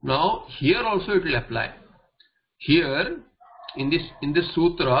 Now here also it will apply. Here in this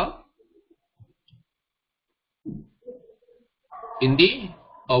sutra, in the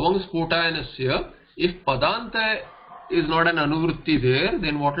avang spotayanasya, if padanta is not an anuvritti there,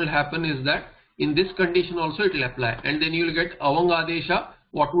 then what will happen is that in this condition also it will apply, and then you will get avang adesha.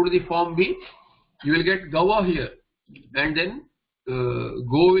 What would the form be? You will get gava here, and then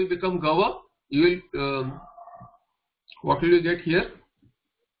go will become gava. You will what will you get here?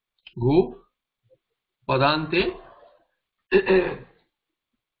 Go padante.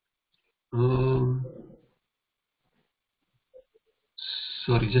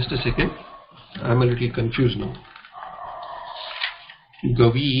 Sorry, just a second. I am a little confused now.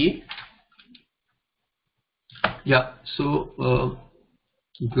 Gavi. Yeah, so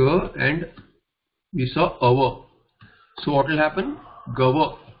ga and we saw ava. So what will happen?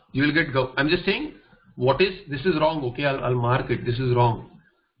 Gava. You will get gava. I am just saying what is, this is wrong. Okay, I'll mark it. This is wrong.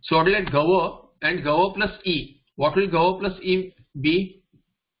 So what will get gava and gava plus e. What will gava plus e be?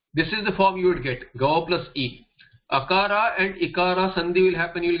 This is the form you would get. Gava plus e. akara and ikara sandhi will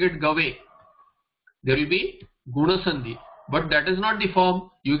happen, you will get gave. There will be guna sandhi, but that is not the form.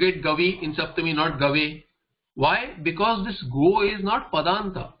 You get gavi in saptami, not gave. Why? Because this go is not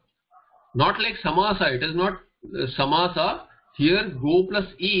padanta, not like samasa. It is not samasa. Here go plus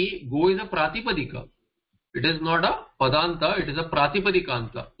e, go is a pratipadika. It is not a padanta, it is a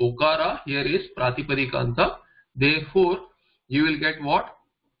pratipadikanta. Okara here is pratipadikanta. Therefore, you will get what?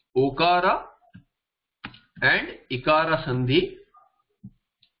 Okara and ikara sandhi.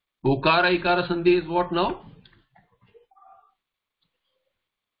 Okara ikara sandhi is what now?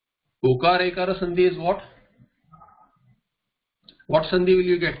 Okara ikara sandhi is what? What sandhi will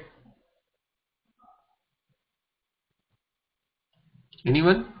you get?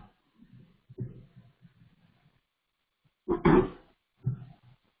 Anyone?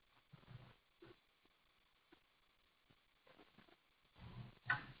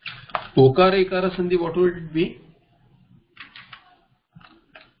 Okara ikara sandhi, what would it be?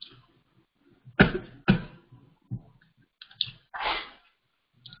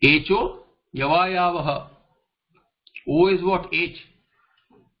 Ho yavayavaha. O is what? H.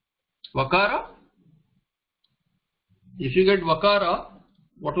 Vakara. If you get vakara,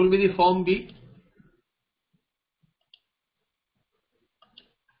 what will be the form be?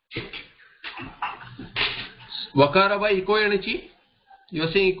 Vakara by iko enichi. You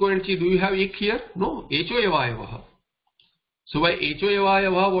are saying iko enichi. Do you have ik here? No. Ho yavayavaha. So by ho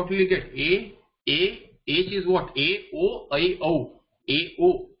yavayavaha, what will you get? A. H is what? A, O, I, O. A,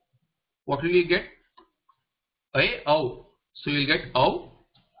 O. What will you get? A, O. So you will get O.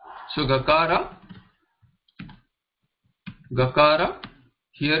 So gakara.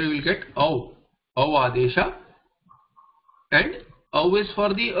 Here you will get O. O adesha. And O is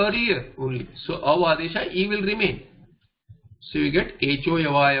for the earlier only. So O adesha, E will remain. So you get ho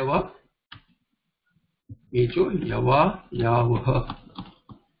yavayava. Ho yavayavaha.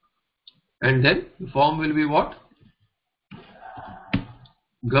 And then the form will be what?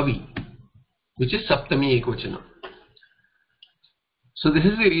 Gavi, which is Saptami Ekvachana. So this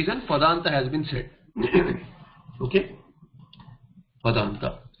is the reason Padanta has been said. Okay?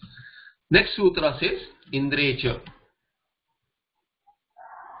 Padanta. Next sutra says Indrecha.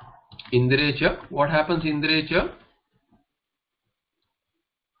 Indrecha. What happens Indrecha?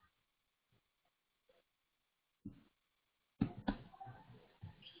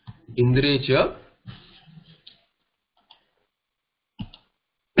 Indrecha.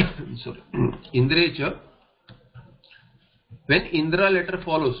 Sorry. Indrecha. When Indra letter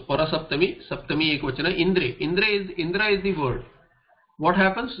follows, Parasaptami, Saptami Ekvachana, Indra is the word. What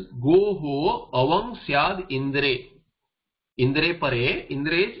happens? Go ho avang syad Indre. Indre pare.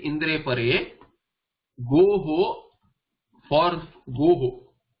 Indre is Indre pare. Go ho for go ho.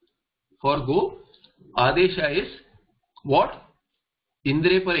 For go. Adesha is what?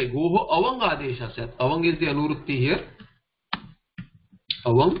 Indre pare. Go ho avang adesha syad. Avang is the anurukti here.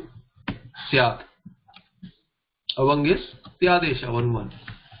 Avang syad. Avang is the adesha 1-1.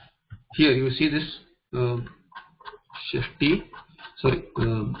 Here you see this Shashti, sorry,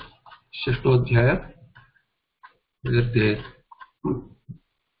 Shashtodhyaya. There.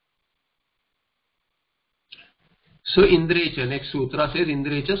 So Indrecha, next sutra says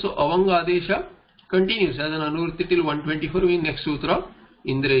Indrecha. So Avang adesha continues as an anurti till 124 in next sutra.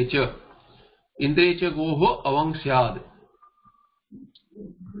 Indrecha. Indrecha goho avang syad.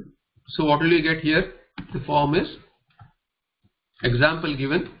 So what will you get here? The form is, example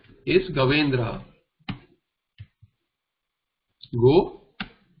given is Gavendra. Go.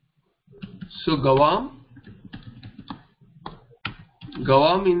 So Gavam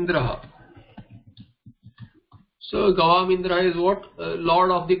Indra. So Gavam Indra is what?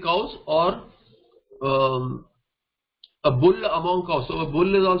 Lord of the cows, or a bull among cows. So a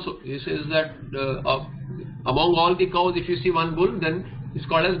bull is also, he says that among all the cows, if you see one bull, then it's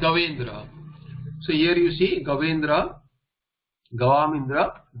called as Gavendra. So here you see Gavendra, Gavam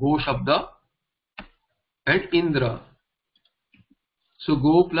Indra, Go Shabda and Indra. So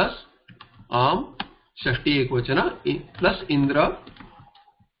Go plus Am, Shashti Ekvachana, plus Indra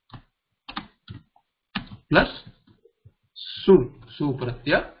plus Su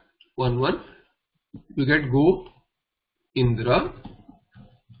Pratya 1-1. You get Go Indra,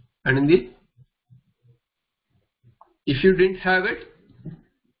 and in the, if you didn't have it,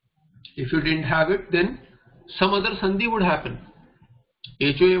 then some other sandhi would happen.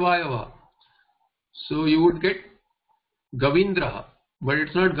 Ho. So you would get Gavindra, but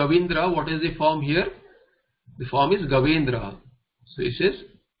it's not Gavindra. What is the form here? The form is Gavendra. So it says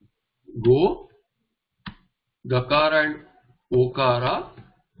Go, Gakara and Okara,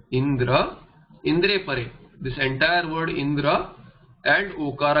 Indra, Indre Pare. this entire word Indra and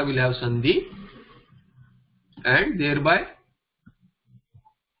Okara will have Sandhi, and thereby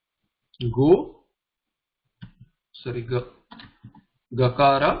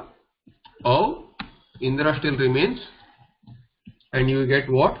Gakara, Av, Indra still remains, and you get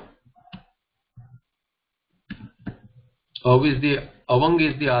what? Avang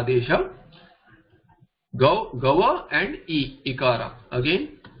is the Adesha, Gava and Ikara.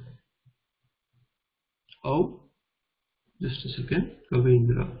 Again, Av, just a second,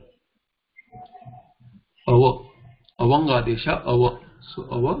 Gavendra, Ava, Avang Adesha, Ava, so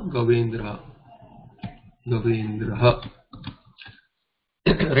Ava, Gavendra,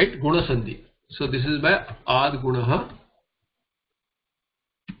 right, Guna Sandhi. So this is by Ad Gunaha,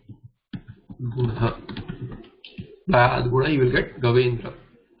 by Ad Guna you will get Gavendra,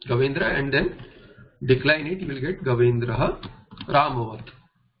 and then decline it, you will get Gavendra Ramavat.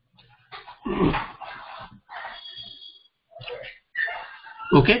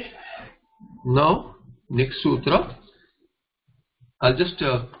 Okay, now next sutra. I'll just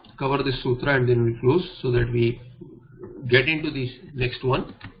cover this sutra and then we'll close so that we get into this next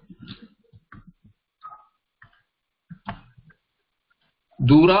one.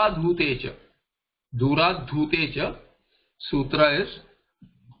 Duradhutecha. Duradhutecha sutra is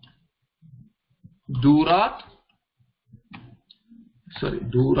Duradhute. So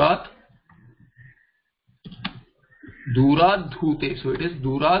it is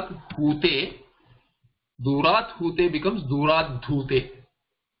Duradhute. Duradhute becomes Duradhute.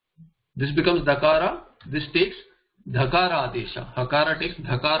 This becomes Dakara. This takes Dhakara Adesha. Hakara takes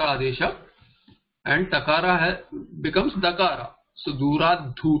Dhakara Adesha. And Takara becomes Dakara. So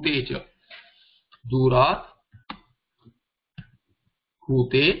Duradhutecha. Duradhute.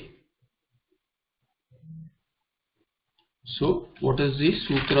 So what is the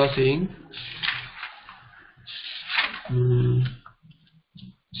sutra saying?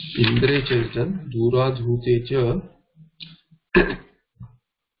 Indre Chaitan, Duradhutecha.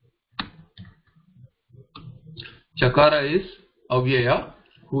 Chakara is Avyaya,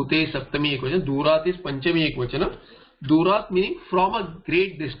 Hute is Saptami Ekvachana, Durat is Panchami Ekvachana. Durat meaning from a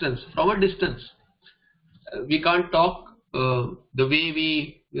great distance, from a distance. We can't talk the way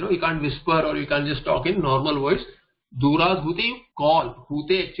we can't whisper or you can't just talk in normal voice. Duradhute you call.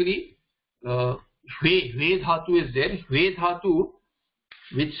 Hute actually, Hve dhatu is there. Hve dhatu,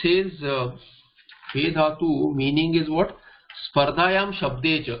 which says, Hve dhatu meaning is what? Spardhayam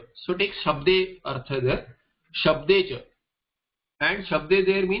Shabdecha. So take Shabde Artha there. Shabdecha. And Shabde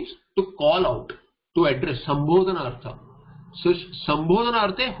there means to call out, to address. Sambodhana Artha. So Sambodhana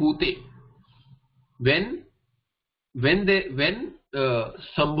Artha Hute. When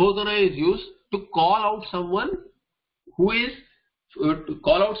Sambodhana is used to call out someone who is, to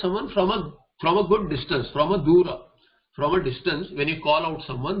call out someone from a good distance, from a dura, from a distance. When you call out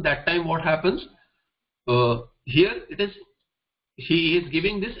someone, that time what happens? Here it is, he is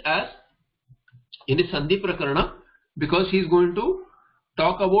giving this as in the Sandhi Prakarana because he is going to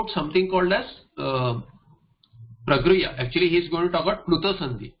talk about something called as Pragriya. Actually, he is going to talk about Pluta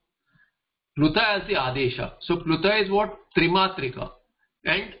Sandhi. Pluta as the Adesha. So Pluta is what? Trimatrika.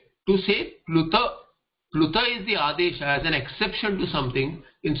 And to say Pluta is the Adesha as an exception to something,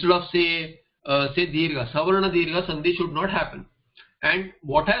 instead of say Dirgha, Savarna Dirgha Sandhi should not happen. And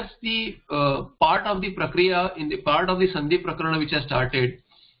what has the part of the Prakriya in the part of the Sandhi Prakarana which has started?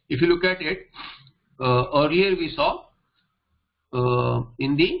 If you look at it, earlier we saw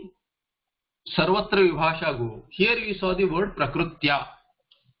in the Sarvatra Vibhasha Go. Here we saw the word Prakrutya.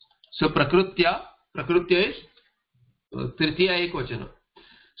 So Prakrutya is Tritiya Ekvachana.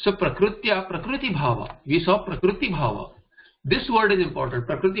 So Prakrutya, Prakriti Bhava. We saw Prakriti Bhava. This word is important.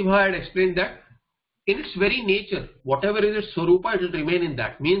 Prakriti Bhava, I had explained that in its very nature, whatever is its Swarupa, it will remain in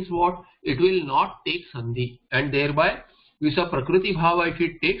that. Means what? It will not take Sandhi. And thereby, we saw Prakriti Bhava, if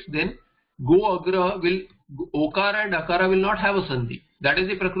it takes, then Go Agra will, Okara and Akara will not have a Sandhi. That is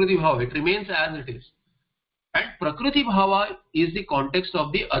the Prakriti Bhava. It remains as it is. And Prakriti Bhava is the context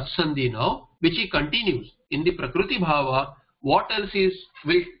of the AchSandhi now, which he continues. In the Prakriti Bhava, what else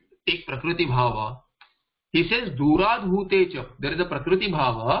will take Prakriti Bhava? He says Duradhutecha. There is a Prakriti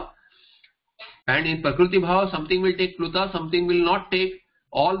Bhava, and in Prakriti Bhava something will take Pluta, something will not take.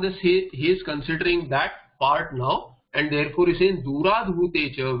 All this he is considering that part now, and therefore he says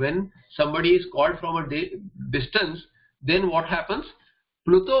Duradhutecha. When somebody is called from a distance, then what happens?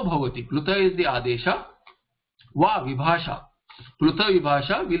 Pluto Bhavati. Pluta is the Adesha. Va Vibhasha. Pluta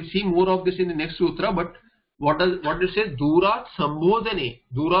Vibhasha. We'll see more of this in the next sutra, but what does it say? Durat Sambodhane.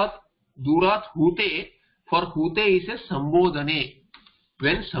 Durat Hute. For Hute is a Sambodhane.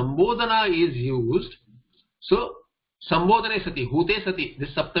 When Sambodhana is used, So Sambodhane sati, hute sati, this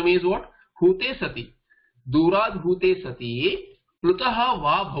saptami is what? Hute sati. Durad hute sati plutaha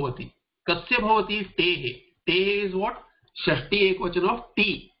va bhavati. Kasya bhavati? Tehe. Tehe is what? Shashti ekvachan of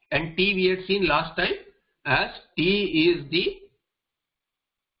T. And T we had seen last time as T is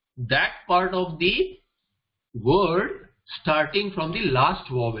that part of the word starting from the last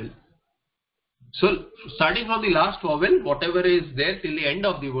vowel. So starting from the last vowel, whatever is there till the end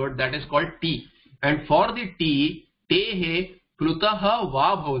of the word, that is called T. And for the T, tehe plutaha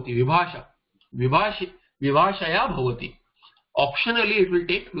va bhavati, vibhasha. Vibhashaya bhavati. Optionally it will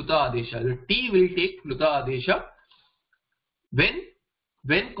take pluta adesha. The T will take pluta adesha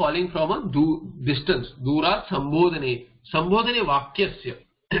when calling from a distance. Dura sambodhane. Sambodhane vakyasya.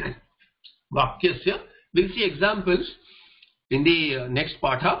 Vakyasya. We'll see examples in the next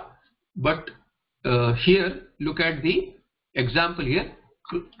partha. But here, look at the example here.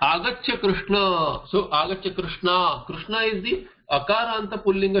 Agachya Krishna. So Agachya Krishna. Krishna is the Akaranta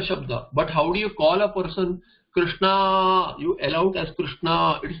Pullinga Shabda. But how do you call a person Krishna? You allow it as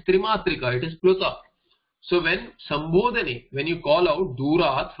Krishna. It is Trimatrika. It is Pluta. So when Sambodhane, when you call out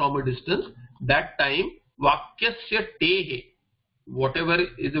Durat from a distance, that time Vakyasya Tehe. Whatever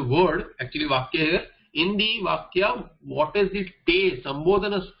is the word, actually Vakya here. In the Vakya, what is the Te?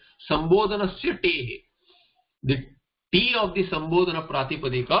 Sambodhanasya Tehe. The T of the Sambodhana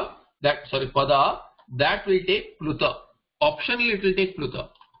Pratipadika, Pada, that will take Pluta. Optionally it will take Pluta.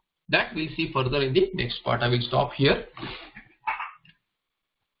 That we'll see further in the next part. I will stop here.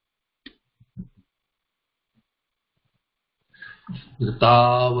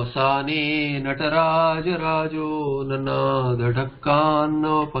 Tavasane Nataraja Rajo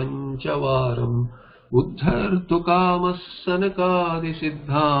Nanadadakkanna Panchavaram Uddhartu Kamassanakadi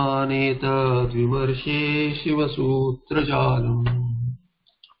Siddhaneta Dvimarshe Shivasutrajalam.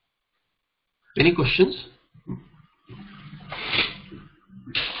 Any questions?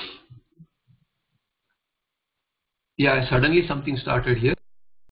 Yeah, suddenly something started here.